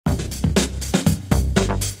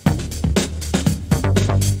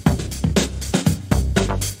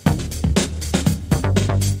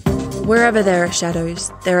Wherever there are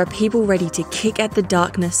shadows, there are people ready to kick at the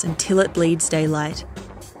darkness until it bleeds daylight.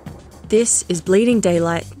 This is Bleeding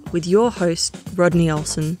Daylight with your host, Rodney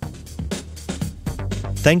Olsen.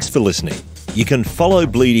 Thanks for listening. You can follow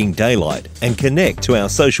Bleeding Daylight and connect to our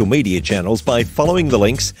social media channels by following the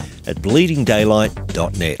links at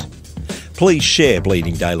bleedingdaylight.net. Please share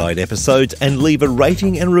Bleeding Daylight episodes and leave a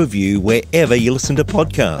rating and review wherever you listen to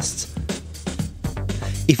podcasts.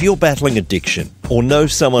 If you're battling addiction or know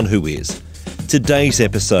someone who is, today's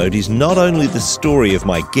episode is not only the story of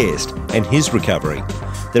my guest and his recovery,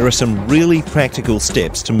 there are some really practical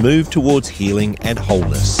steps to move towards healing and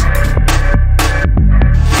wholeness.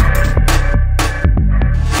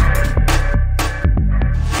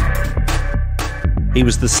 He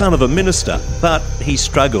was the son of a minister, but he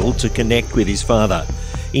struggled to connect with his father.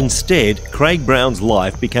 Instead, Craig Brown's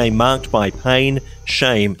life became marked by pain,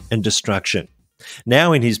 shame, and destruction.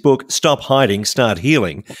 Now in his book, Stop Hiding, Start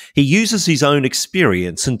Healing, he uses his own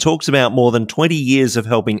experience and talks about more than 20 years of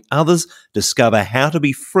helping others discover how to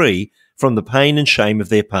be free from the pain and shame of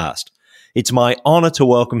their past. It's my honour to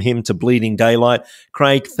welcome him to Bleeding Daylight.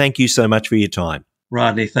 Craig, thank you so much for your time.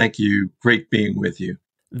 Rodney, thank you. Great being with you.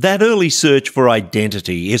 That early search for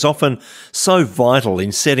identity is often so vital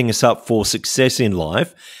in setting us up for success in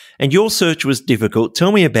life, and your search was difficult.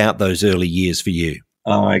 Tell me about those early years for you.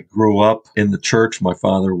 I grew up in the church. My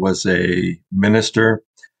father was a minister.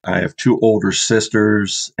 I have two older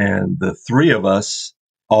sisters, and the three of us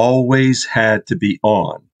always had to be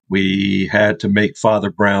on. We had to make Father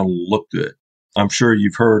Brown look good. I'm sure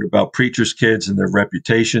you've heard about preachers' kids and their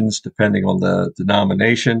reputations, depending on the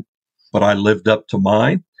denomination. But I lived up to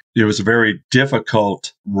mine. It was a very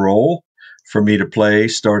difficult role for me to play,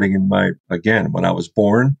 starting in when I was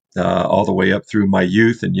born, all the way up through my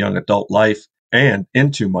youth and young adult life and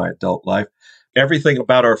into my adult life. Everything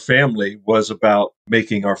about our family was about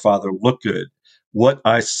making our father look good. What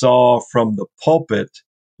I saw from the pulpit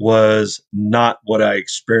was not what I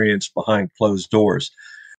experienced behind closed doors.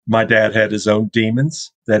 My dad had his own demons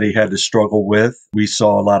that he had to struggle with. We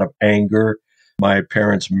saw a lot of anger. My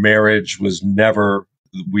parents' marriage we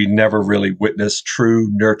never really witnessed true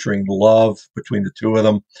nurturing love between the two of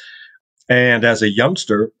them. And as a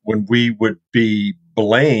youngster, when we would be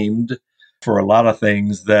blamed for a lot of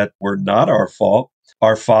things that were not our fault,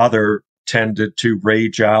 our father tended to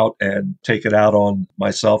rage out and take it out on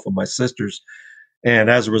myself and my sisters. And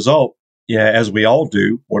as a result, as we all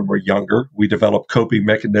do when we're younger, we develop coping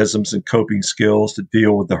mechanisms and coping skills to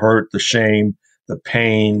deal with the hurt, the shame, the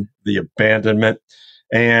pain, the abandonment.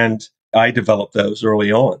 And I developed those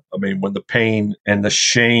early on. I mean, when the pain and the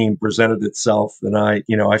shame presented itself, then I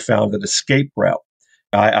found an escape route.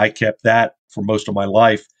 I kept that for most of my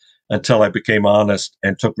life until I became honest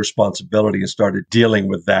and took responsibility and started dealing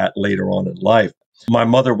with that later on in life. My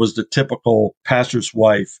mother was the typical pastor's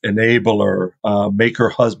wife, enabler, make her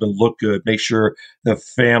husband look good, make sure the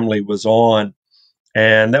family was on.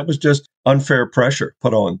 And that was just unfair pressure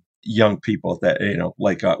put on young people that,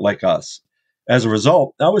 like us. As a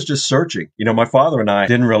result, I was just searching. My father and I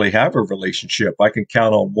didn't really have a relationship. I can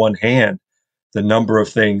count on one hand the number of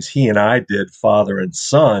things he and I did, father and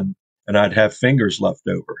son, and I'd have fingers left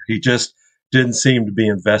over. He just didn't seem to be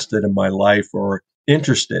invested in my life or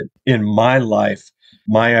interested in my life.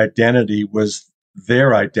 My identity was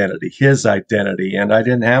their identity, his identity, and I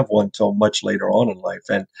didn't have one until much later on in life.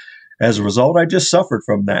 And as a result, I just suffered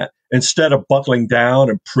from that. Instead of buckling down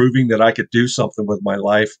and proving that I could do something with my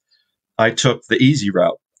life, I took the easy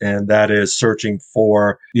route, and that is searching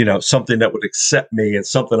for, something that would accept me and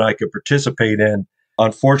something I could participate in.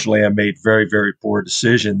 Unfortunately, I made very, very poor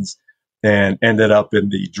decisions and ended up in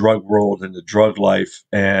the drug world and the drug life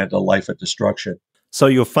and a life of destruction. So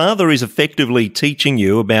your father is effectively teaching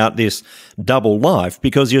you about this double life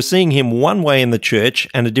because you're seeing him one way in the church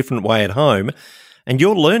and a different way at home. And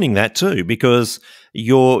you're learning that too because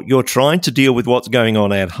you're trying to deal with what's going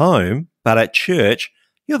on at home, but at church,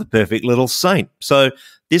 you're the perfect little saint. So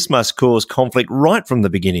this must cause conflict right from the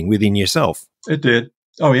beginning within yourself. It did.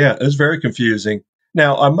 Oh, yeah. It was very confusing.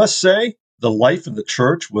 Now, I must say, the life in the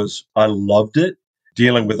church I loved it,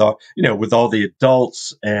 dealing with all the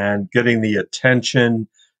adults and getting the attention.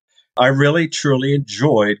 I really, truly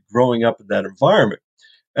enjoyed growing up in that environment.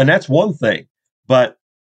 And that's one thing. But,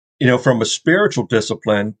 from a spiritual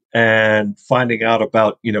discipline and finding out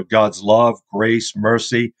about, God's love, grace,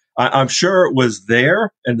 mercy, I'm sure it was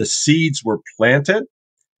there and the seeds were planted.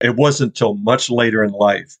 It wasn't until much later in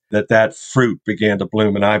life that fruit began to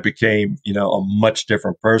bloom and I became, a much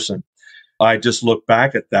different person. I just look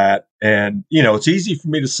back at that and, it's easy for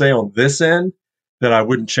me to say on this end that I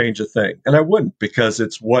wouldn't change a thing. And I wouldn't because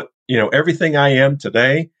it's what, everything I am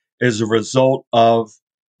today as a result of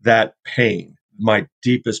that pain, my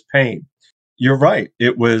deepest pain. You're right.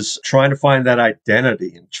 It was trying to find that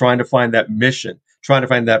identity and trying to find that mission, trying to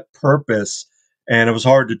find that purpose. And it was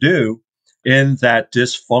hard to do in that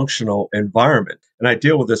dysfunctional environment. And I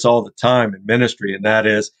deal with this all the time in ministry. And that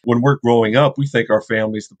is when we're growing up, we think our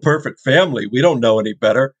family's the perfect family. We don't know any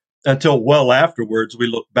better until well afterwards we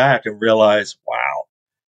look back and realize, wow,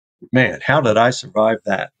 man, how did I survive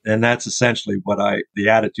that? And that's essentially the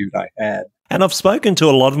attitude I had. And I've spoken to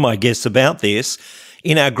a lot of my guests about this.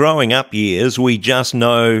 In our growing up years, we just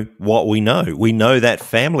know what we know. We know that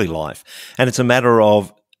family life. And it's a matter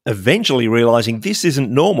of eventually realizing this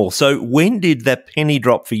isn't normal. So when did that penny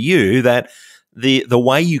drop for you that the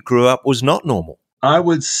way you grew up was not normal? I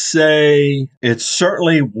would say it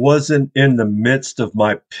certainly wasn't in the midst of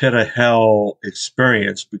my pit of hell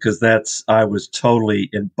experience, because I was totally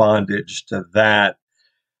in bondage to that.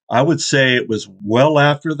 I would say it was well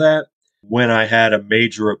after that when I had a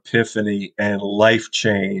major epiphany and life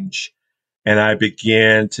change, and I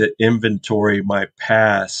began to inventory my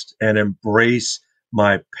past and embrace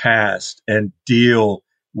my past and deal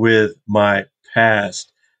with my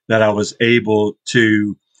past, that I was able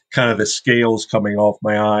to kind of the scales coming off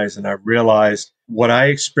my eyes. And I realized what I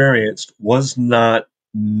experienced was not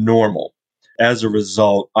normal. As a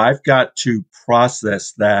result, I've got to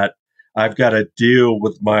process that. I've got to deal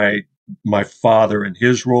with my father and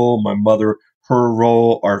his role, my mother, her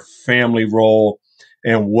role, our family role,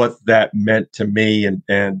 and what that meant to me and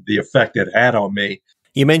the effect it had on me.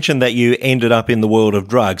 You mentioned that you ended up in the world of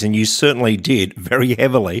drugs, and you certainly did very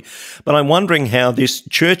heavily. But I'm wondering how this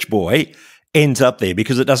church boy ends up there,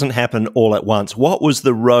 because it doesn't happen all at once. What was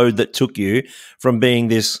the road that took you from being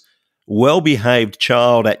this well-behaved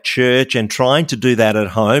child at church and trying to do that at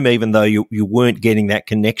home, even though you weren't getting that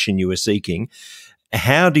connection you were seeking?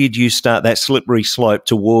 How did you start that slippery slope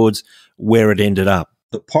towards where it ended up?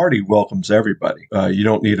 The party welcomes everybody. You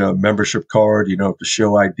don't need a membership card. You don't have to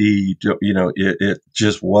show ID. It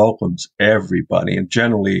just welcomes everybody. And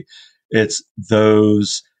generally, it's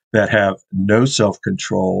those that have no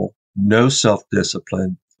self-control, no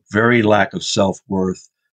self-discipline, very lack of self-worth,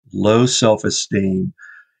 low self-esteem,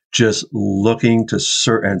 just looking to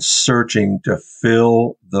and searching to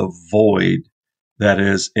fill the void that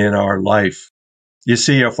is in our life. You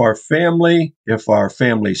see, if our family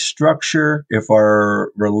structure, if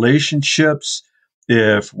our relationships,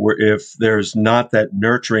 if there's not that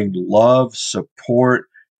nurturing love, support,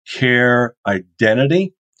 care,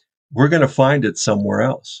 identity, we're going to find it somewhere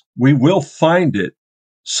else. We will find it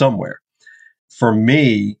somewhere. For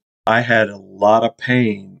me, I had a lot of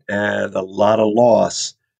pain and a lot of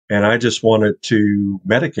loss, and I just wanted to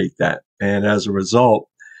medicate that. And as a result,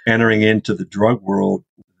 entering into the drug world,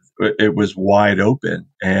 it was wide open,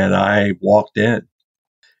 and I walked in.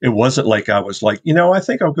 It wasn't like I was like, I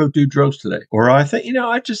think I'll go do drugs today. Or I think,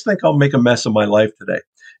 I just think I'll make a mess of my life today.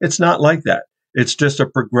 It's not like that. It's just a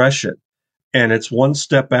progression. And it's one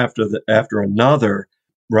step after another.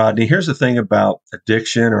 Rodney, here's the thing about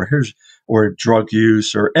addiction or drug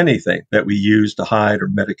use or anything that we use to hide or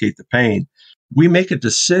medicate the pain. We make a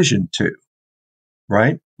decision to,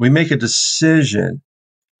 right? We make a decision.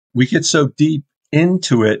 We get so deep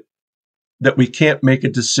into it that we can't make a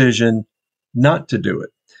decision not to do it.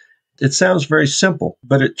 It sounds very simple,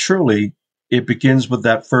 but it begins with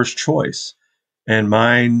that first choice. And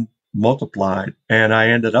mine multiplied, and I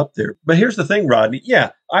ended up there. But here's the thing, Rodney.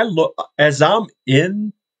 Yeah, I look as I'm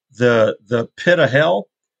in the pit of hell,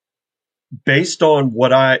 based on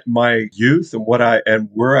my youth and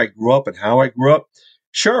where I grew up and how I grew up.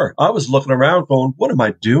 Sure, I was looking around going, what am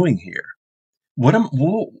I doing here?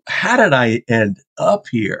 How did I end up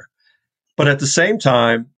here? But at the same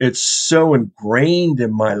time, it's so ingrained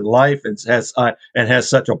in my life and has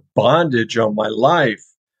such a bondage on my life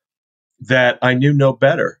that I knew no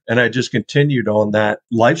better. And I just continued on that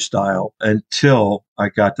lifestyle until I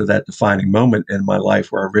got to that defining moment in my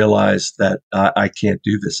life where I realized that I can't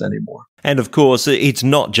do this anymore. And of course, it's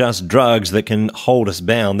not just drugs that can hold us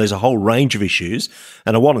bound. There's a whole range of issues.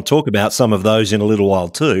 And I want to talk about some of those in a little while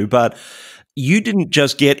too. But you didn't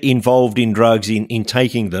just get involved in drugs in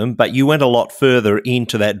taking them, but you went a lot further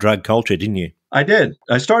into that drug culture, didn't you? I did.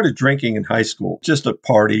 I started drinking in high school, just at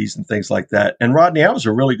parties and things like that. And Rodney, I was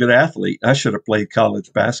a really good athlete. I should have played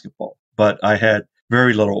college basketball, but I had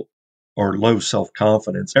very little or low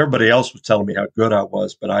self-confidence. Everybody else was telling me how good I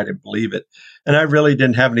was, but I didn't believe it. And I really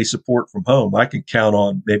didn't have any support from home. I can count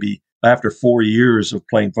on maybe after 4 years of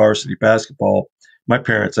playing varsity basketball, My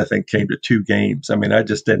parents, I think, came to 2 games. I mean, I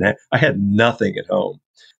just didn't have, I had nothing at home.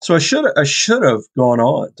 So I should have gone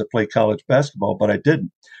on to play college basketball, but I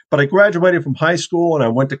didn't. But I graduated from high school and I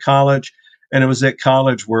went to college. And it was at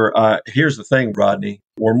college where, here's the thing, Rodney,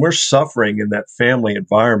 when we're suffering in that family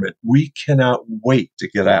environment, we cannot wait to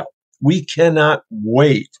get out. We cannot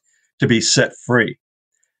wait to be set free.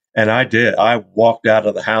 And I did. I walked out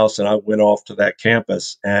of the house and I went off to that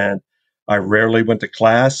campus, and I rarely went to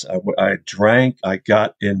class. I drank. I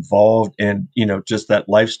got involved in, just that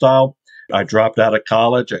lifestyle. I dropped out of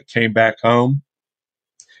college. I came back home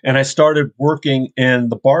and I started working in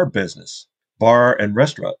the bar business, bar and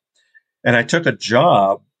restaurant. And I took a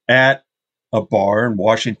job at a bar in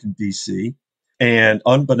Washington, D.C. And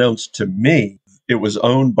unbeknownst to me, it was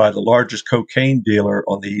owned by the largest cocaine dealer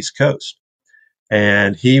on the East Coast.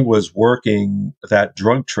 And he was working that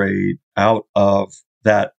drug trade out of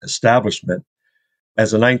that establishment.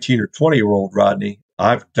 As a 19 or 20-year-old, Rodney,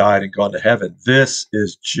 I've died and gone to heaven. This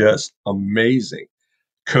is just amazing.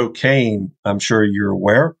 Cocaine, I'm sure you're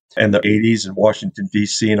aware, in the 80s in Washington,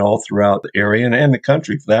 D.C. and all throughout the area and the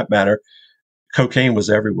country for that matter, cocaine was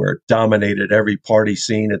everywhere. It dominated every party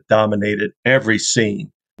scene. It dominated every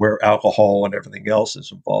scene where alcohol and everything else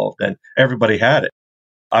is involved. And everybody had it.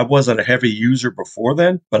 I wasn't a heavy user before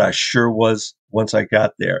then, but I sure was once I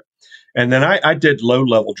got there. And then I did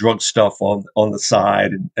low-level drug stuff on the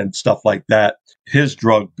side and stuff like that. His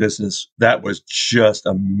drug business, that was just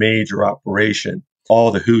a major operation.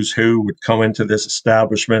 All the who's who would come into this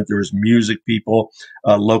establishment. There was music people,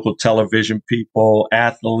 local television people,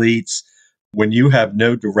 athletes. When you have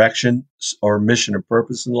no direction or mission or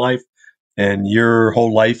purpose in life, and your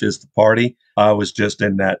whole life is the party, I was just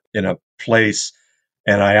in a place.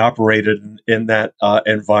 And I operated in that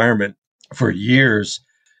environment for years.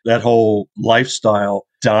 That whole lifestyle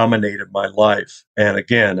dominated my life. And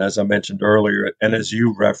again, as I mentioned earlier, and as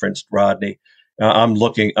you referenced, Rodney, I'm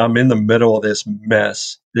in the middle of this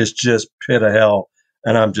mess, this just pit of hell.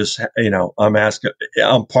 And I'm just,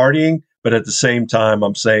 I'm partying, but at the same time,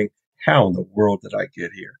 I'm saying, how in the world did I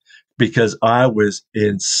get here? Because I was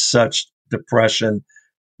in such depression,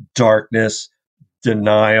 darkness,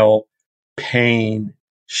 denial, pain,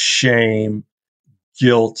 shame,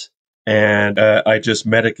 guilt, and I just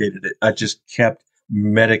medicated it. I just kept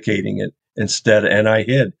medicating it instead, and I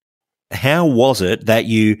hid. How was it that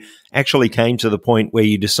you actually came to the point where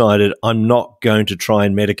you decided, I'm not going to try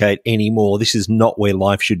and medicate anymore? This is not where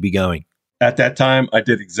life should be going. At that time, I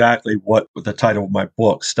did exactly what the title of my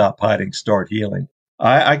book, Stop Hiding, Start Healing.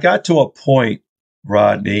 I got to a point,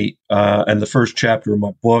 Rodney, and the first chapter of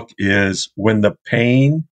my book is when the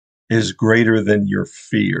pain is greater than your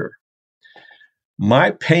fear.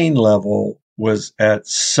 My pain level was at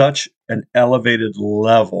such an elevated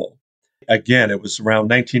level. Again, it was around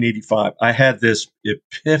 1985. I had this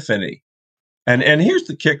epiphany. And here's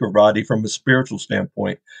the kicker, Rodney, from a spiritual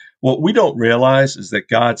standpoint. What we don't realize is that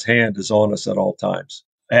God's hand is on us at all times,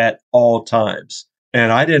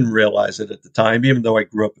 And I didn't realize it at the time, even though I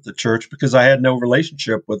grew up at the church, because I had no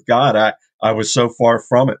relationship with God. I was so far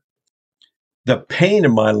from it. The pain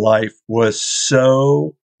in my life was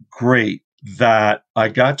so great that I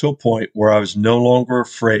got to a point where I was no longer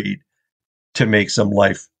afraid to make some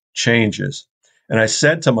life changes. And I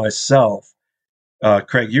said to myself,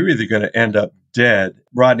 Craig, you're either going to end up dead.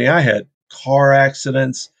 Rodney, I had car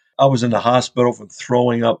accidents. I was in the hospital from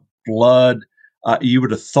throwing up blood. You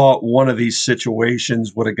would have thought one of these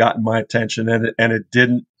situations would have gotten my attention, and it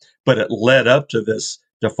didn't. But it led up to this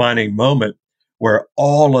defining moment where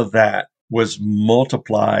all of that was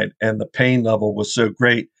multiplied and the pain level was so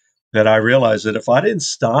great that I realized that if I didn't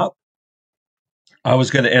stop, I was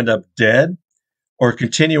going to end up dead or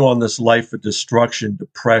continue on this life of destruction,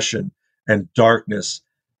 depression, and darkness.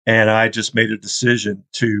 And I just made a decision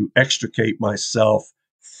to extricate myself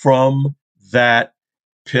from that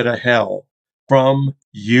pit of hell, from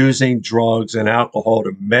using drugs and alcohol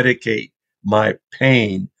to medicate my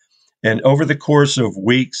pain. And over the course of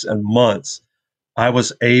weeks and months, I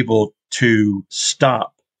was able to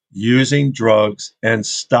stop using drugs and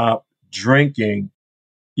stop drinking,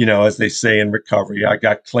 as they say in recovery. I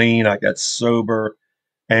got clean, I got sober,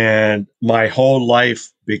 and my whole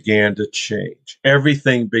life began to change.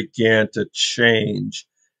 Everything began to change.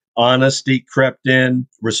 Honesty crept in,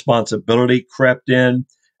 responsibility crept in,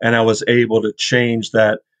 and I was able to change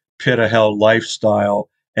that pit of hell lifestyle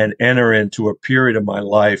and enter into a period of my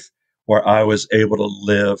life where I was able to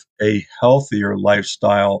live a healthier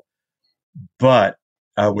lifestyle, but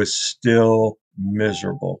I was still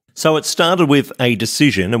miserable. So it started with a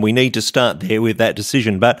decision, and we need to start there with that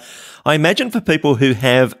decision. But I imagine for people who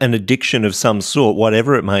have an addiction of some sort,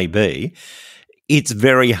 whatever it may be, it's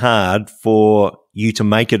very hard for you to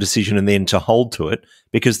make a decision and then to hold to it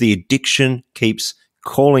because the addiction keeps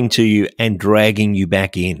calling to you and dragging you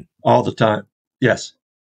back in. All the time. Yes.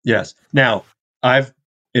 Yes. Now, I've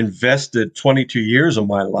invested 22 years of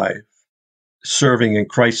my life serving in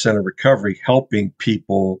Christ-centered recovery, helping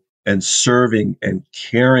people and serving and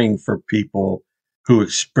caring for people who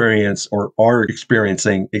experience or are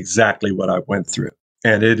experiencing exactly what I went through.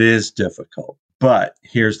 And it is difficult. But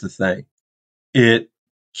here's the thing. It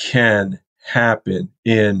can happen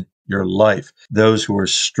in your life. Those who are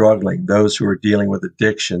struggling, those who are dealing with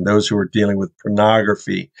addiction, those who are dealing with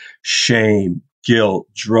pornography, shame, guilt,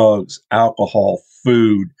 drugs, alcohol,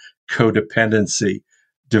 food, codependency,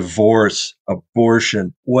 divorce,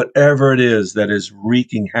 abortion, whatever it is that is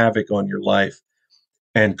wreaking havoc on your life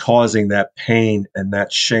and causing that pain and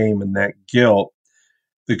that shame and that guilt.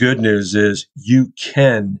 The good news is you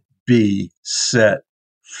can be set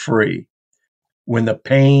free. When the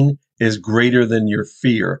pain is greater than your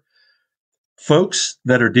fear, folks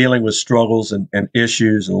that are dealing with struggles and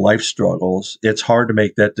issues and life struggles, it's hard to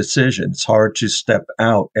make that decision. It's hard to step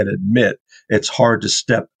out and admit. It's hard to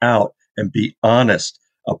step out and be honest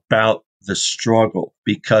about the struggle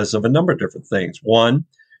because of a number of different things. One,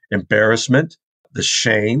 embarrassment, the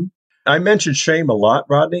shame. I mention shame a lot,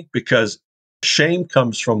 Rodney, because shame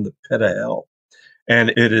comes from the pit of hell, and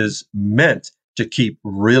it is meant to keep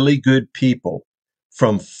really good people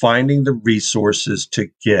from finding the resources to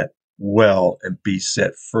get well and be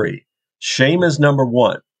set free. Shame is number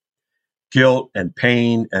one. Guilt and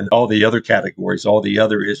pain and all the other categories, all the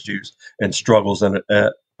other issues and struggles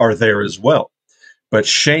are there as well. But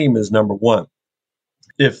shame is number one.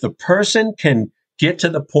 If the person can get to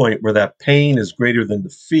the point where that pain is greater than the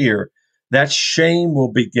fear, that shame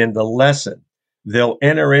will begin to lessen. They'll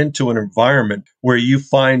enter into an environment where you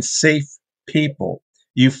find safe people.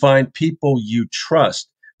 You find people you trust,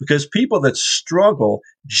 because people that struggle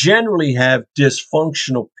generally have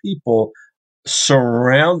dysfunctional people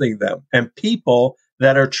surrounding them and people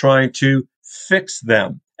that are trying to fix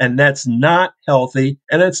them. And that's not healthy,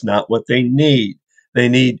 and it's not what they need. They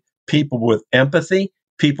need people with empathy,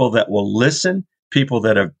 people that will listen, people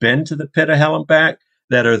that have been to the pit of hell and back,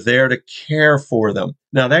 that are there to care for them.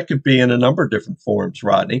 Now, that could be in a number of different forms,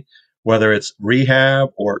 Rodney, whether it's rehab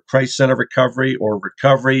or Christ-centered recovery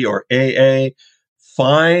or AA.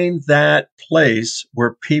 Find that place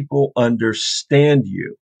where people understand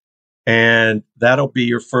you. And that'll be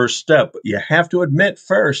your first step. But you have to admit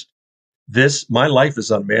first, my life is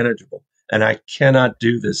unmanageable and I cannot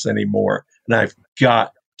do this anymore. And I've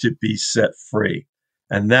got to be set free.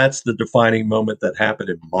 And that's the defining moment that happened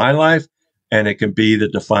in my life. And it can be the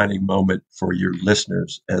defining moment for your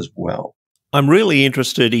listeners as well. I'm really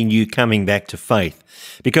interested in you coming back to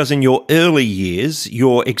faith, because in your early years,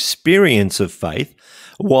 your experience of faith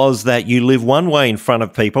was that you live one way in front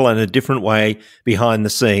of people and a different way behind the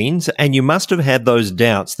scenes. And you must have had those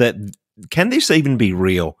doubts that, can this even be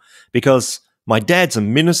real? Because my dad's a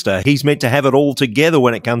minister. He's meant to have it all together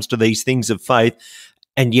when it comes to these things of faith.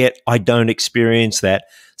 And yet I don't experience that.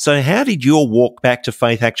 So how did your walk back to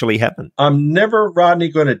faith actually happen? I'm never, Rodney,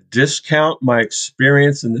 going to discount my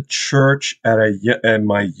experience in the church in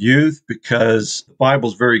my youth, because the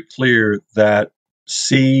Bible's very clear that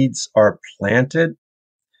seeds are planted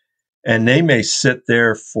and they may sit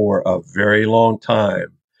there for a very long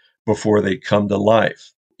time before they come to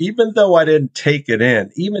life. Even though I didn't take it in,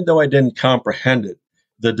 even though I didn't comprehend it,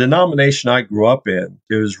 the denomination I grew up in,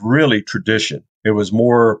 it was really tradition. It was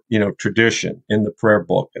more, tradition in the prayer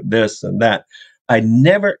book and this and that. I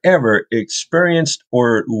never, ever experienced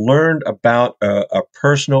or learned about a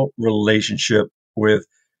personal relationship with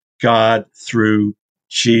God through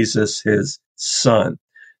Jesus, his son.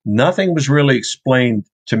 Nothing was really explained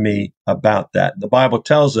to me about that. The Bible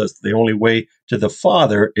tells us the only way to the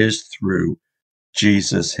Father is through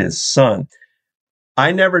Jesus, his son.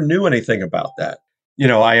 I never knew anything about that.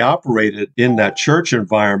 I operated in that church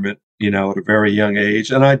environment, at a very young age.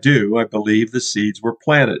 And I believe the seeds were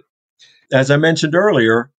planted. As I mentioned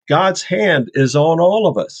earlier, God's hand is on all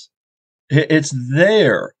of us. It's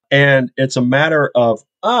there. And it's a matter of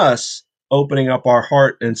us opening up our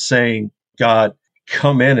heart and saying, God,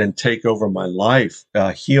 come in and take over my life,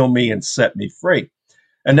 heal me and set me free.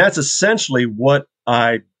 And that's essentially what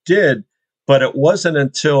I did. But it wasn't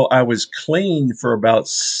until I was clean for about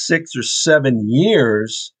 6 or 7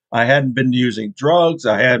 years. I hadn't been using drugs.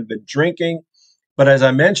 I hadn't been drinking. But as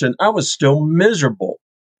I mentioned, I was still miserable.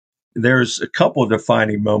 There's a couple of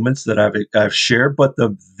defining moments that I've shared, but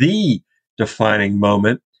the defining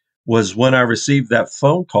moment was when I received that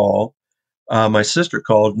phone call. My sister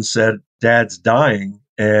called and said, Dad's dying.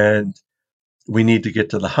 And We need to get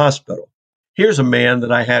to the hospital. Here's a man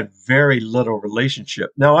that I had very little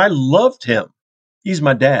relationship. Now, I loved him. He's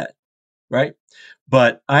my dad, right?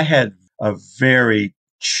 But I had a very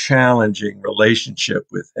challenging relationship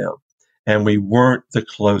with him, and we weren't the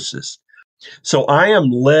closest. So I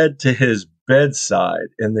am led to his bedside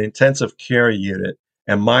in the intensive care unit,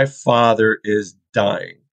 and my father is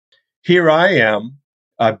dying. Here I am.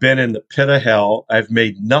 I've been in the pit of hell. I've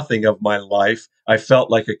made nothing of my life. I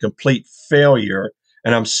felt like a complete failure.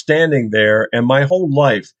 And I'm standing there, and my whole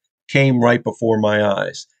life came right before my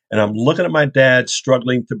eyes. And I'm looking at my dad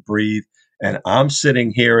struggling to breathe, and I'm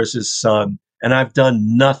sitting here as his son, and I've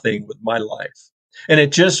done nothing with my life. And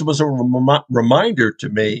it just was a reminder to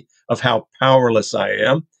me of how powerless I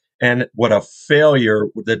am and what a failure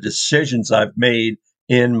with the decisions I've made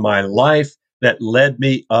in my life that led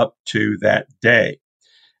me up to that day.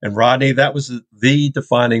 And Rodney, that was the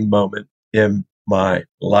defining moment in my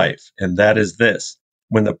life. And that is this: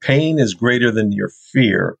 when the pain is greater than your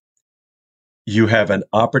fear, you have an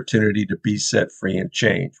opportunity to be set free and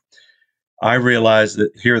change. I realized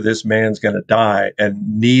that here this man's going to die,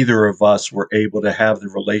 and neither of us were able to have the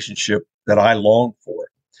relationship that I longed for.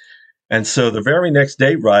 And so the very next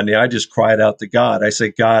day, Rodney, I just cried out to God. I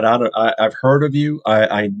said, God, I've heard of you.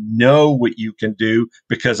 I know what you can do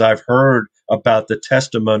because I've heard about the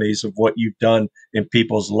testimonies of what you've done in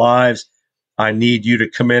people's lives. I need you to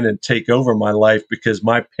come in and take over my life because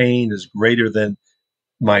my pain is greater than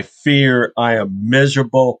my fear. I am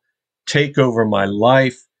miserable. Take over my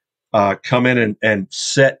life. Come in and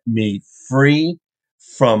set me free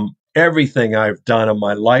from everything I've done in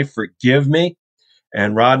my life. Forgive me.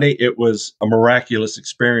 And Rodney, it was a miraculous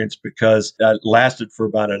experience because that lasted for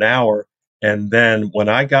about an hour. And then when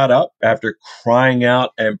I got up after crying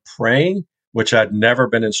out and praying, which I'd never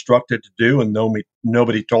been instructed to do and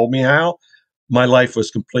nobody told me how, my life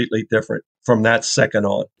was completely different from that second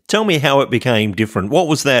on. Tell me how it became different. What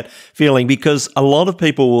was that feeling? Because a lot of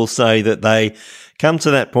people will say that they come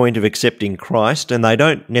to that point of accepting Christ and they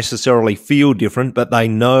don't necessarily feel different, but they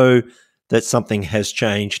know that something has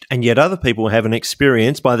changed. And yet other people have an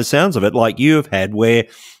experience, by the sounds of it, like you have had, where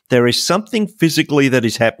there is something physically that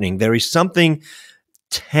is happening. There is something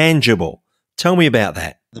tangible. Tell me about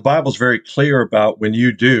that. The Bible's very clear about when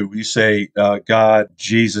you do, you say, God,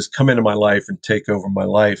 Jesus, come into my life and take over my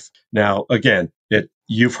life. Now, again,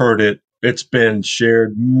 you've heard it. It's been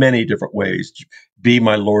shared many different ways. Be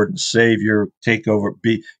my Lord and Savior, take over,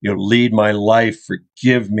 lead my life,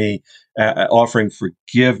 forgive me, offering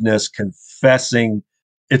forgiveness, confessing.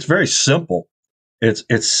 It's very simple.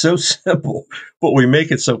 It's so simple, but we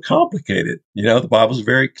make it so complicated. The Bible's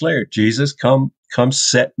very clear. Jesus, come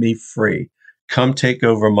set me free. Come take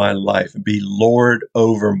over my life and be Lord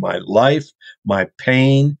over my life, my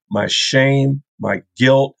pain, my shame, my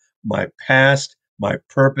guilt, my past, my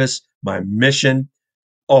purpose, my mission,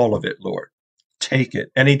 all of it, Lord. Take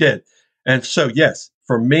it. And he did. And so, yes,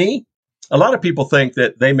 for me, a lot of people think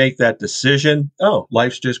that they make that decision. Oh,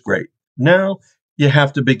 life's just great. No, you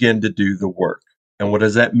have to begin to do the work. And what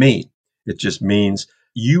does that mean? It just means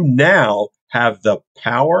you now have the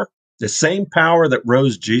power, the same power that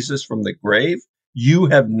rose Jesus from the grave, you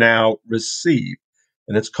have now received.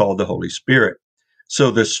 And it's called the Holy Spirit. So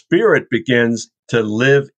the Spirit begins to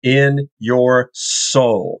live in your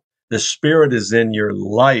soul. The Spirit is in your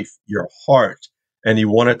life, your heart, and you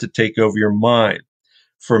want it to take over your mind.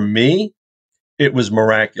 For me, it was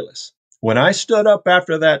miraculous. When I stood up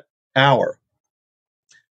after that hour,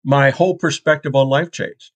 my whole perspective on life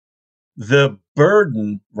changed. The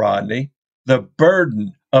burden, Rodney, the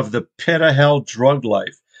burden of the pit of hell drug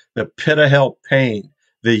life, the pit of hell pain,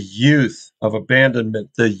 the youth of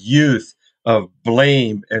abandonment, the youth of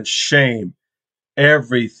blame and shame,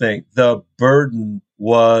 everything, the burden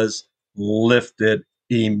was lifted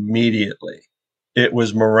immediately. It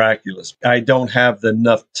was miraculous. I don't have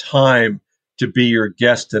enough time to be your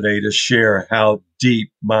guest today to share how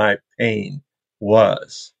deep my pain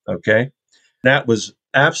was. Okay. That was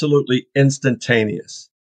absolutely instantaneous.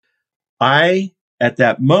 I, at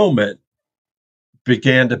that moment,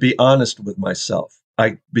 began to be honest with myself.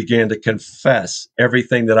 I began to confess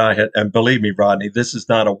everything that I had. And believe me, Rodney, this is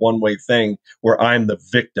not a one-way thing where I'm the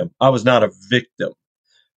victim. I was not a victim.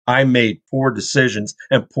 I made poor decisions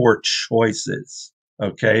and poor choices,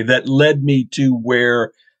 okay, that led me to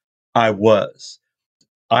where I was.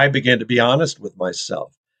 I began to be honest with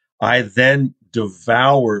myself. I then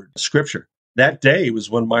devoured scripture. That day was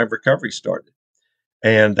when my recovery started.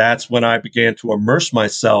 And that's when I began to immerse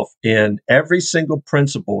myself in every single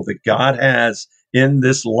principle that God has in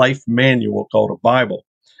this life manual called a Bible.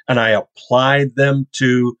 And I applied them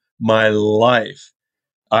to my life.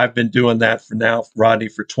 I've been doing that for now, Rodney,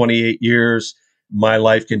 for 28 years. My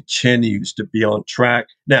life continues to be on track.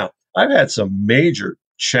 Now, I've had some major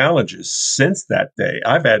challenges since that day.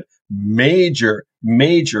 I've had major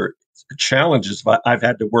challenges I've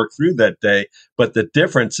had to work through that day. But the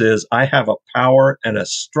difference is I have a power and a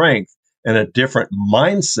strength and a different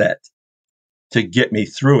mindset to get me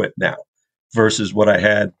through it now versus what I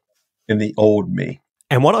had in the old me.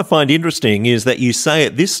 And what I find interesting is that you say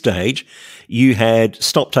at this stage you had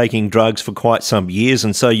stopped taking drugs for quite some years,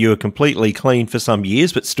 and so you were completely clean for some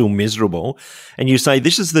years but still miserable. And you say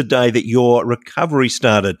this is the day that your recovery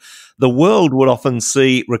started. The world would often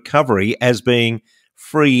see recovery as being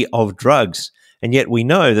free of drugs, and yet we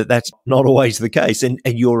know that that's not always the case. And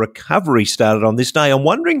your recovery started on this day. I'm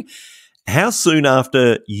wondering, how soon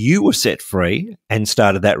after you were set free and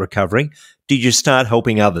started that recovery did you start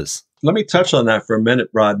helping others? Let me touch on that for a minute,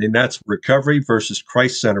 Rodney. And that's recovery versus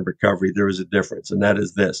Christ-centered recovery. There is a difference, and that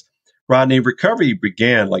is this. Rodney, recovery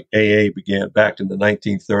began like AA began back in the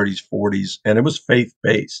 1930s, 40s, and it was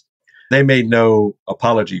faith-based. They made no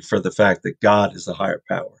apology for the fact that God is the higher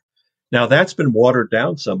power. Now, that's been watered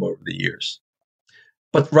down some over the years.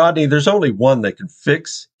 But Rodney, there's only one that can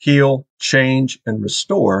fix, heal, change, and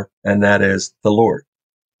restore, and that is the Lord,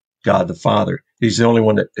 God the Father. He's the only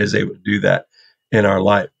one that is able to do that in our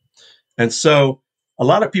life. And so a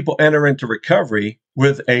lot of people enter into recovery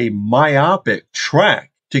with a myopic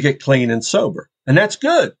track to get clean and sober. And that's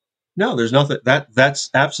good. No, there's nothing that's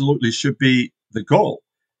absolutely should be the goal,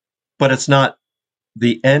 but it's not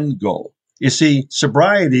the end goal. You see,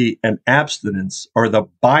 sobriety and abstinence are the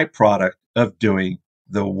byproduct of doing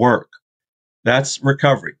the work. That's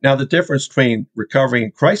recovery. Now, the difference between recovery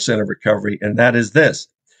and Christ-centered recovery, and that is this.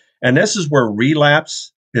 And this is where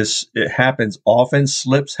relapse it happens often,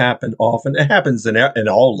 slips happen often. It happens in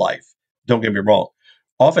all life. Don't get me wrong.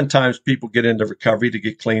 Oftentimes people get into recovery to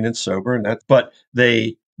get clean and sober, but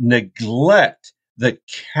they neglect the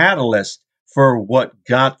catalyst for what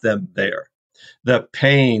got them there. The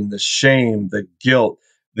pain, the shame, the guilt,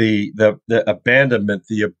 the abandonment,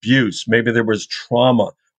 the abuse. Maybe there was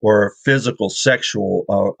trauma or physical, sexual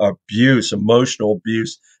abuse, emotional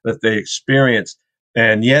abuse that they experienced.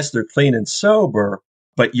 And yes, they're clean and sober,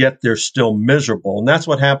 but yet they're still miserable. And that's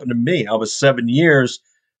what happened to me. I was 7 years.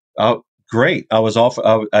 Great. I was off,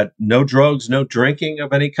 no drugs, no drinking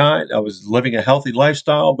of any kind. I was living a healthy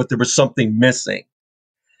lifestyle, but there was something missing.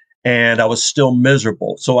 And I was still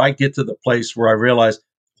miserable. So I get to the place where I realized,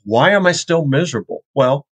 why am I still miserable?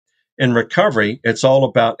 Well, in recovery, it's all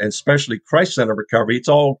about, and especially Christ-centered recovery, it's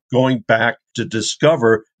all going back to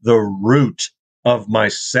discover the root of my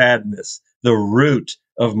sadness, the root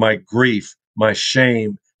of my grief, my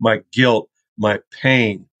shame, my guilt, my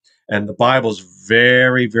pain. And the Bible's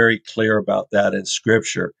very, very clear about that in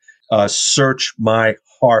Scripture. Search my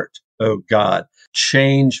heart, O God.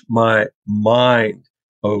 Change my mind,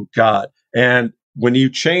 O God. And when you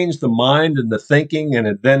change the mind and the thinking,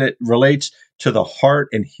 and then it relates to the heart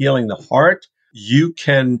and healing the heart, you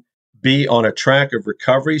can be on a track of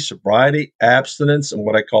recovery, sobriety, abstinence, and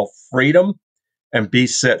what I call freedom, and be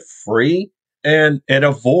set free. And it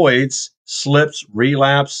avoids slips,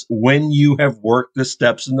 relapse when you have worked the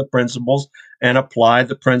steps and the principles and applied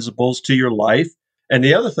the principles to your life. And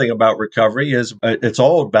the other thing about recovery is it's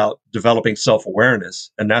all about developing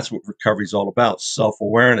self-awareness. And that's what recovery is all about,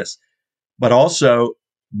 self-awareness, but also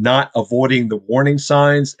not avoiding the warning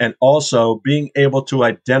signs and also being able to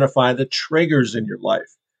identify the triggers in your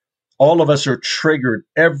life. All of us are triggered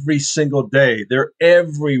every single day. They're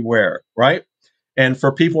everywhere, right? And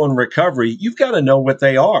for people in recovery, you've got to know what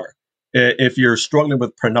they are. If you're struggling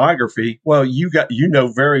with pornography, well, you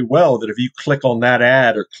know very well that if you click on that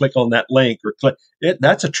ad or click on that link or click it,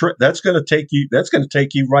 that's going to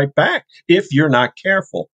take you right back if you're not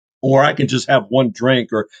careful. Or I can just have one drink,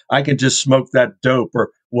 or I can just smoke that dope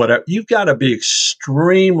or whatever. You've got to be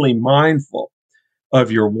extremely mindful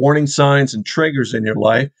of your warning signs and triggers in your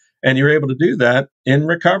life. And you're able to do that in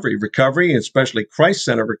recovery. Recovery, especially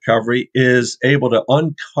Christ-centered recovery, is able to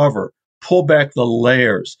uncover, pull back the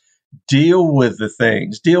layers, deal with the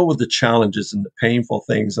things, deal with the challenges and the painful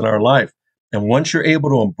things in our life. And once you're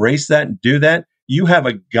able to embrace that and do that, you have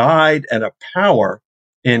a guide and a power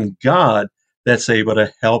in God that's able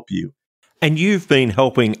to help you. And you've been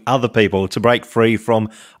helping other people to break free from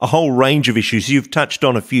a whole range of issues. You've touched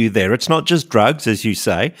on a few there. It's not just drugs, as you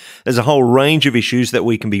say. There's a whole range of issues that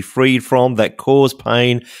we can be freed from that cause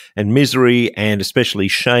pain and misery and especially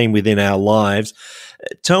shame within our lives.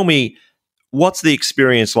 Tell me, what's the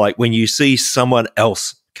experience like when you see someone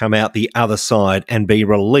else come out the other side and be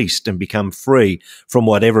released and become free from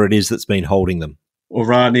whatever it is that's been holding them? Well,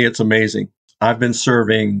 Rodney, it's amazing. I've been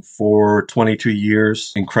serving for 22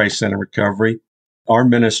 years in Christ-centered recovery. Our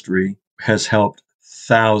ministry has helped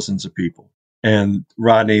thousands of people. And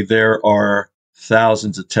Rodney, there are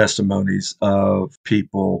thousands of testimonies of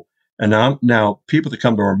people. And now people that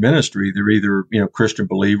come to our ministry, they're either, Christian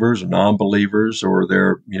believers or non-believers, or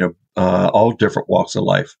they're, all different walks of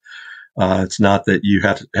life. It's not that you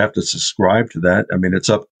have to subscribe to that. I mean, it's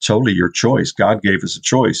up totally your choice. God gave us a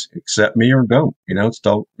choice: accept me or don't.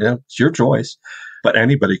 It's your choice. But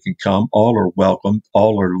anybody can come. All are welcomed.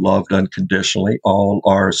 All are loved unconditionally. All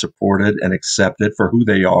are supported and accepted for who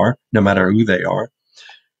they are, no matter who they are.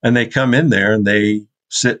 And they come in there and they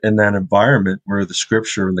sit in that environment where the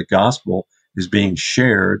scripture and the gospel is being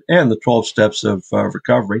shared, and the 12 steps of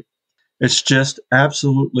recovery. It's just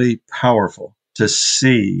absolutely powerful to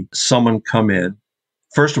see someone come in.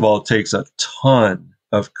 First of all, it takes a ton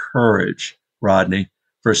of courage, Rodney,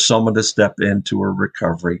 for someone to step into a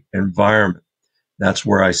recovery environment. That's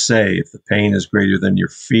where I say, if the pain is greater than your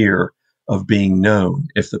fear of being known,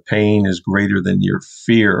 if the pain is greater than your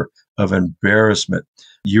fear of embarrassment,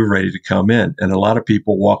 you're ready to come in. And a lot of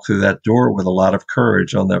people walk through that door with a lot of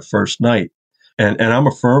courage on that first night. And I'm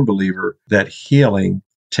a firm believer that healing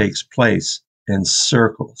takes place in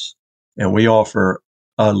circles. And we offer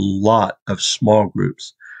a lot of small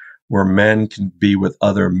groups where men can be with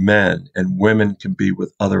other men and women can be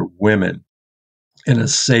with other women in a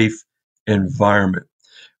safe environment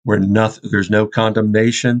where there's no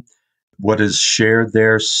condemnation. What is shared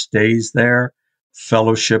there stays there.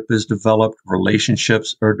 Fellowship is developed.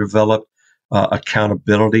 Relationships are developed.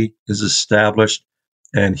 Accountability is established.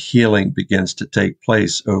 And healing begins to take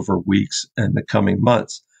place over weeks and the coming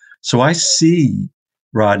months. So I see,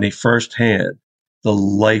 Rodney, firsthand, the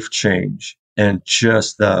life change and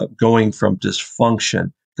just the going from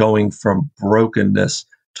dysfunction, going from brokenness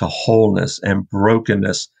to wholeness, and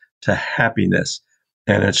brokenness to happiness.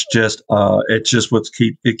 And it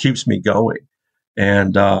keeps me going.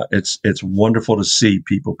 And it's wonderful to see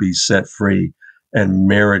people be set free and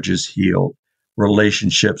marriages healed,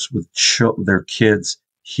 relationships with their kids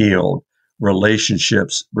healed,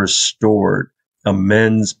 relationships restored,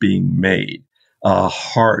 amends being made,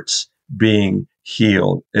 hearts being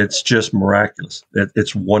healed. It's just miraculous.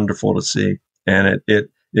 It's wonderful to see. And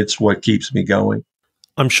it's what keeps me going.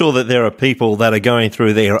 I'm sure that there are people that are going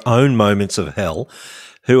through their own moments of hell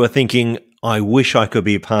who are thinking, I wish I could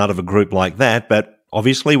be a part of a group like that, but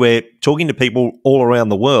obviously we're talking to people all around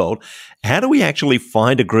the world. How do we actually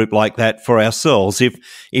find a group like that for ourselves?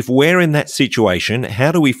 If we're in that situation,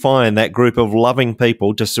 how do we find that group of loving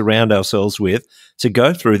people to surround ourselves with to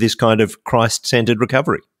go through this kind of Christ-centered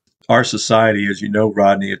recovery? Our society, as you know,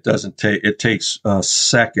 Rodney, it takes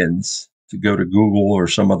seconds to go to Google or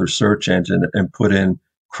some other search engine and put in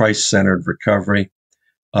Christ-centered recovery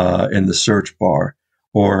in the search bar,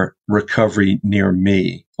 or recovery near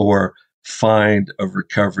me, or find a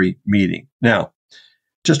recovery meeting. Now,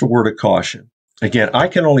 just a word of caution. Again, I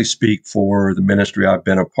can only speak for the ministry I've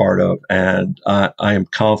been a part of, and I am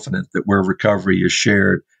confident that where recovery is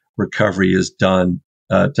shared, recovery is done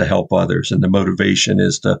to help others, and the motivation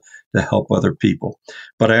is to help other people.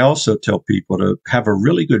 But I also tell people to have a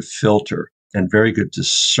really good filter and very good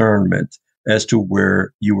discernment as to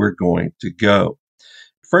where you are going to go.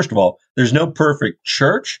 First of all, there's no perfect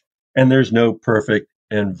church and there's no perfect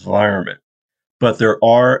environment, but there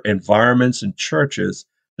are environments and churches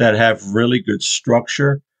that have really good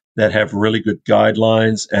structure, that have really good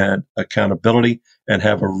guidelines and accountability, and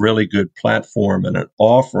have a really good platform and an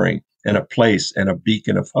offering and a place and a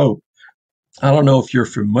beacon of hope. I don't know if you're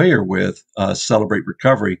familiar with Celebrate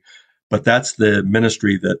Recovery, but that's the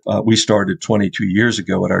ministry that we started 22 years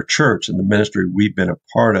ago at our church, and the ministry we've been a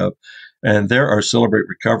part of. And there are Celebrate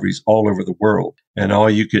Recoveries all over the world. And all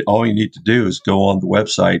you need to do is go on the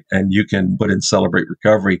website and you can put in Celebrate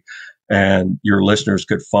Recovery, and your listeners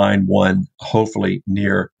could find one hopefully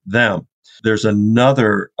near them. There's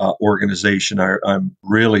another organization I'm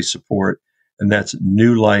really support, and that's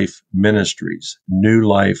New Life Ministries. New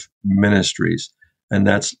Life Ministries. And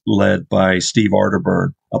that's led by Steve Arterburn,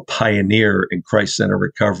 a pioneer in Christ-centered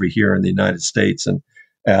recovery here in the United States. And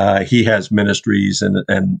he has ministries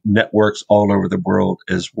and networks all over the world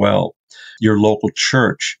as well. Your local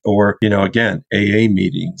church, or, again, AA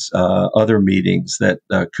meetings, other meetings that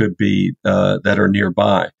could be, that are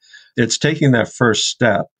nearby. It's taking that first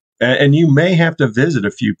step. And you may have to visit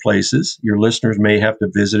a few places. Your listeners may have to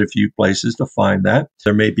visit a few places to find that.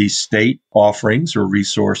 There may be state offerings or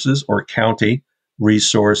resources, or county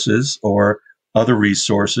resources, or other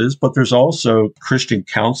resources, but there's also Christian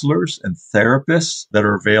counselors and therapists that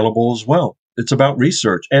are available as well. It's about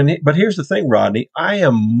research. But here's the thing, Rodney, I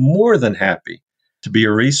am more than happy to be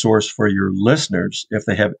a resource for your listeners. If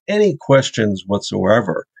they have any questions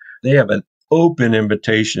whatsoever, they have an open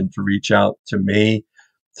invitation to reach out to me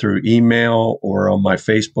through email or on my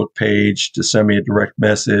Facebook page to send me a direct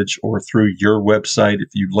message or through your website if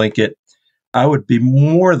you link it. I would be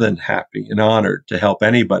more than happy and honored to help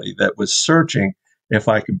anybody that was searching if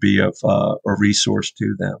I could be of a resource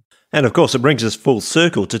to them. And of course, it brings us full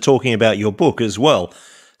circle to talking about your book as well.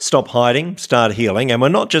 Stop Hiding, Start Healing. And we're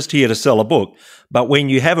not just here to sell a book, but when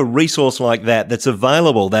you have a resource like that that's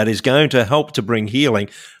available that is going to help to bring healing,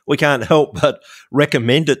 we can't help but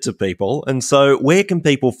recommend it to people. And so where can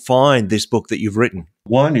people find this book that you've written?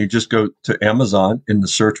 One, you just go to Amazon in the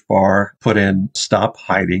search bar, put in Stop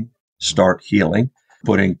Hiding, Start Healing,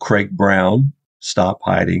 put in Craig Brown, Stop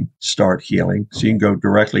Hiding, Start Healing. So you can go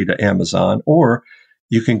directly to Amazon, or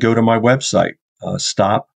you can go to my website,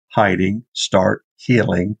 Stop Hiding, Start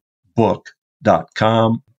Healing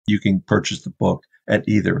book.com. You can purchase the book at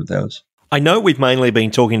either of those. I know we've mainly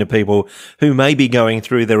been talking to people who may be going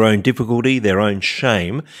through their own difficulty, their own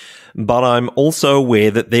shame, but I'm also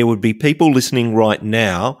aware that there would be people listening right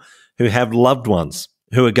now who have loved ones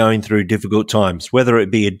who are going through difficult times, whether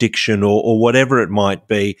it be addiction or whatever it might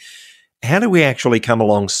be. How do we actually come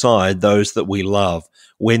alongside those that we love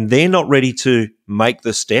when they're not ready to make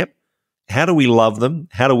the step? How do we love them?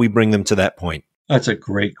 How do we bring them to that point? That's a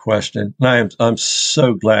great question. And I'm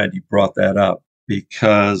so glad you brought that up,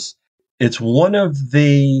 because it's one of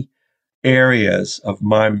the areas of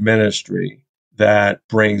my ministry that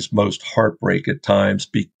brings most heartbreak at times,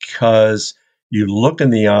 because you look in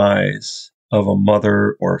the eyes of a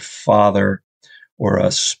mother or a father or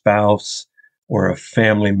a spouse or a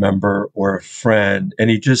family member or a friend,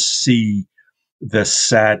 and you just see the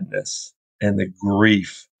sadness and the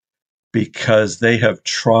grief because they have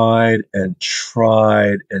tried and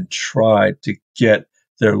tried and tried to get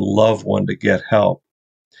their loved one to get help.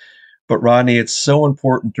 But Rodney, it's so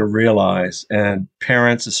important to realize, and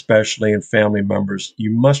parents especially and family members,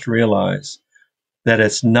 you must realize that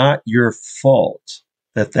it's not your fault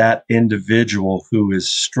that that individual who is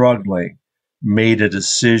struggling made a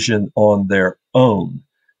decision on their own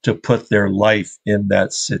to put their life in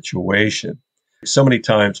that situation. So many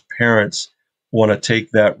times parents want to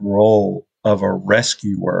take that role of a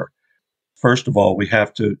rescuer. First of all, we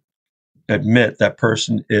have to admit that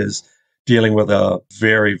person is dealing with a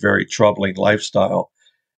very, very troubling lifestyle.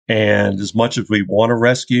 And as much as we want to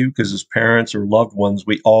rescue, because as parents or loved ones,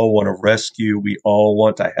 we all want to rescue, we all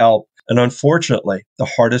want to help. And unfortunately, the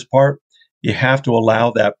hardest part, you have to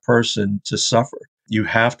allow that person to suffer. You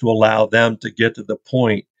have to allow them to get to the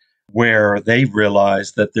point where they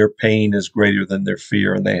realize that their pain is greater than their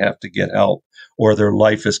fear and they have to get help, or their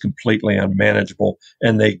life is completely unmanageable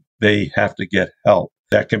and they have to get help.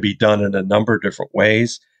 That can be done in a number of different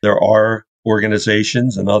ways. There are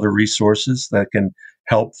organizations and other resources that can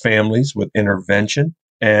help families with intervention.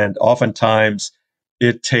 And oftentimes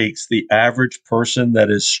it takes the average person that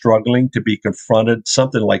is struggling to be confronted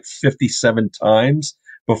something like 57 times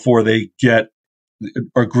before they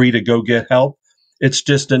agree to go get help. It's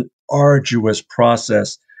just an arduous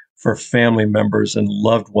process for family members and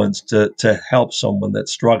loved ones to help someone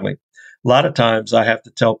that's struggling. A lot of times I have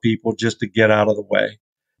to tell people just to get out of the way.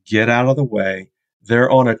 Get out of the way.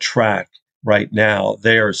 They're on a track right now.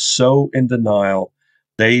 They are so in denial.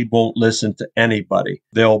 They won't listen to anybody.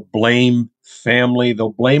 They'll blame family.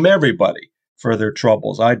 They'll blame everybody for their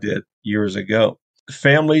troubles. I did years ago.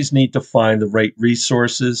 Families need to find the right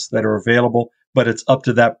resources that are available, but it's up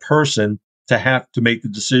to that person to have to make the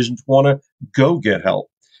decision to want to go get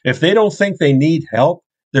help. If they don't think they need help,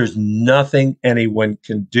 there's nothing anyone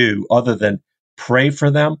can do other than pray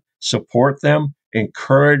for them, support them,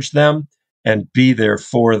 encourage them, and be there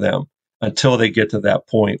for them until they get to that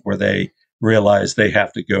point where they realize they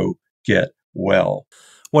have to go get well.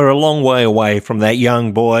 We're a long way away from that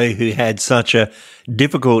young boy who had such a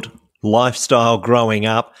difficult lifestyle growing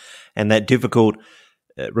up and that difficult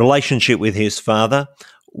relationship with his father.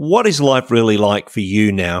 What is life really like for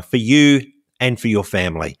you now, for you and for your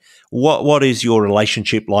family? What is your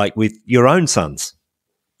relationship like with your own sons?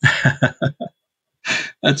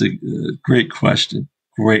 That's a great question.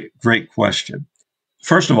 Great question.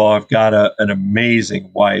 First of all, I've got an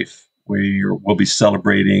amazing wife. We'll be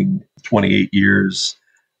celebrating 28 years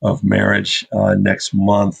of marriage next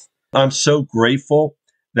month. I'm so grateful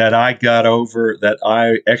that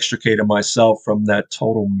I extricated myself from that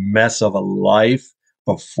total mess of a life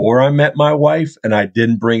before I met my wife, and I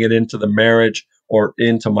didn't bring it into the marriage or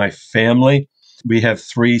into my family. We have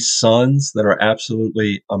 3 sons that are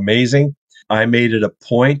absolutely amazing. I made it a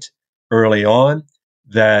point early on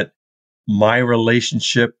that my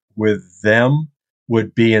relationship with them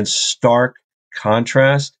would be in stark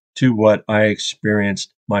contrast to what I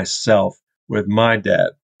experienced myself with my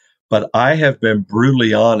dad. But I have been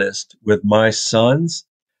brutally honest with my sons.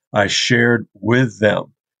 I shared with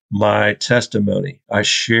them my testimony. I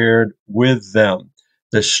shared with them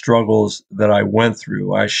the struggles that I went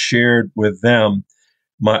through. I shared with them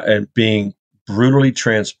and being brutally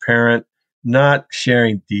transparent, not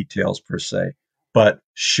sharing details per se, but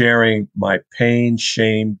sharing my pain,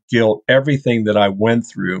 shame, guilt, everything that I went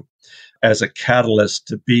through as a catalyst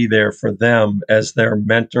to be there for them as their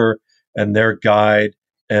mentor and their guide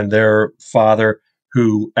and their father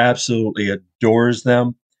who absolutely adores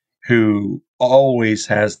them, who always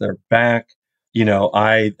has their back.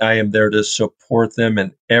 I am there to support them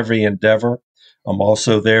in every endeavor. I'm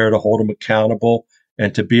also there to hold them accountable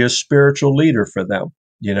and to be a spiritual leader for them.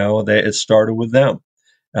 It started with them.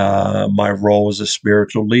 My role as a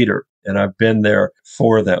spiritual leader, and I've been there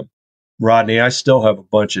for them. Rodney, I still have a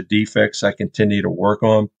bunch of defects I continue to work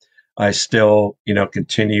on. I still,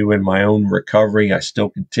 continue in my own recovery. I still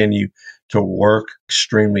continue to work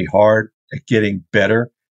extremely hard at getting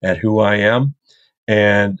better at who I am.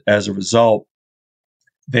 And as a result,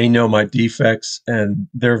 they know my defects and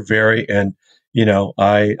I'm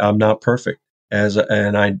not perfect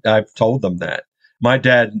I've told them that. My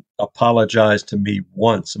dad apologized to me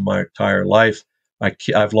once in my entire life.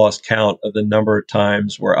 I've lost count of the number of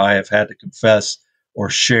times where I have had to confess or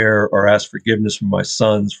share or ask forgiveness from my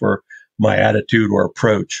sons for my attitude or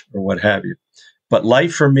approach or what have you. But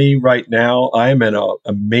life for me right now, I am in an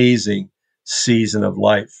amazing season of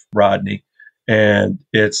life, Rodney, and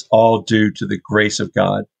it's all due to the grace of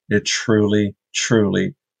God. It truly,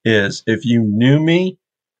 truly is. If you knew me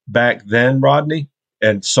back then, Rodney,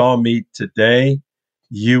 and saw me today,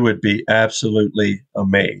 you would be absolutely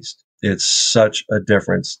amazed. It's such a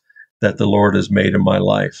difference that the Lord has made in my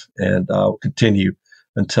life. And I'll continue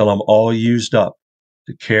until I'm all used up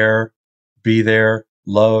to care, be there,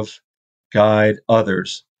 love, guide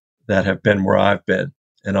others that have been where I've been.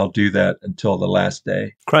 And I'll do that until the last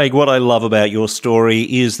day. Craig, what I love about your story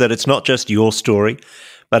is that it's not just your story,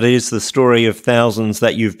 but it is the story of thousands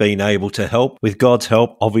that you've been able to help, with God's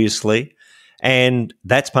help, obviously. And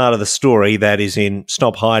that's part of the story that is in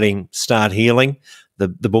Stop Hiding, Start Healing,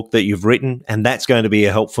 the book that you've written. And that's going to be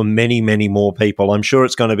a help for many, many more people. I'm sure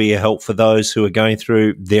it's going to be a help for those who are going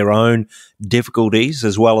through their own difficulties,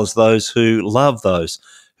 as well as those who love those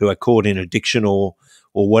who are caught in addiction or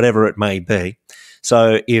whatever it may be.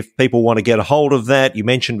 So if people want to get a hold of that, you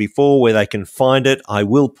mentioned before where they can find it. I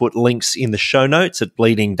will put links in the show notes at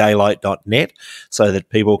bleedingdaylight.net so that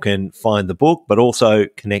people can find the book, but also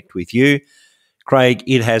connect with you. Craig,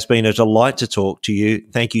 it has been a delight to talk to you.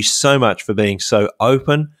 Thank you so much for being so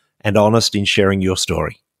open and honest in sharing your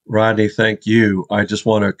story. Rodney, thank you. I just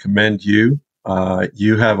want to commend you.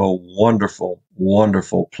 You have a wonderful,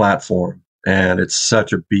 wonderful platform, and it's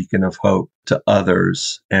such a beacon of hope to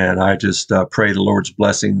others. And I just pray the Lord's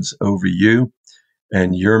blessings over you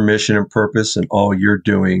and your mission and purpose and all you're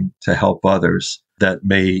doing to help others that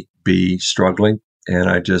may be struggling.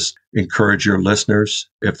 And I just encourage your listeners,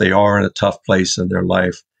 if they are in a tough place in their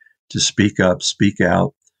life, to speak up, speak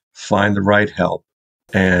out, find the right help,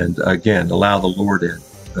 and again, allow the Lord in,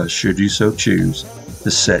 should you so choose,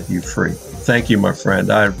 to set you free. Thank you, my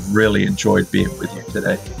friend. I really enjoyed being with you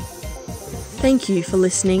today. Thank you for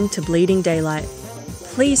listening to Bleeding Daylight.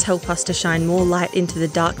 Please help us to shine more light into the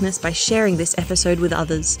darkness by sharing this episode with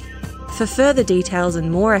others. For further details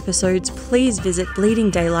and more episodes, please visit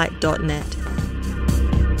bleedingdaylight.net.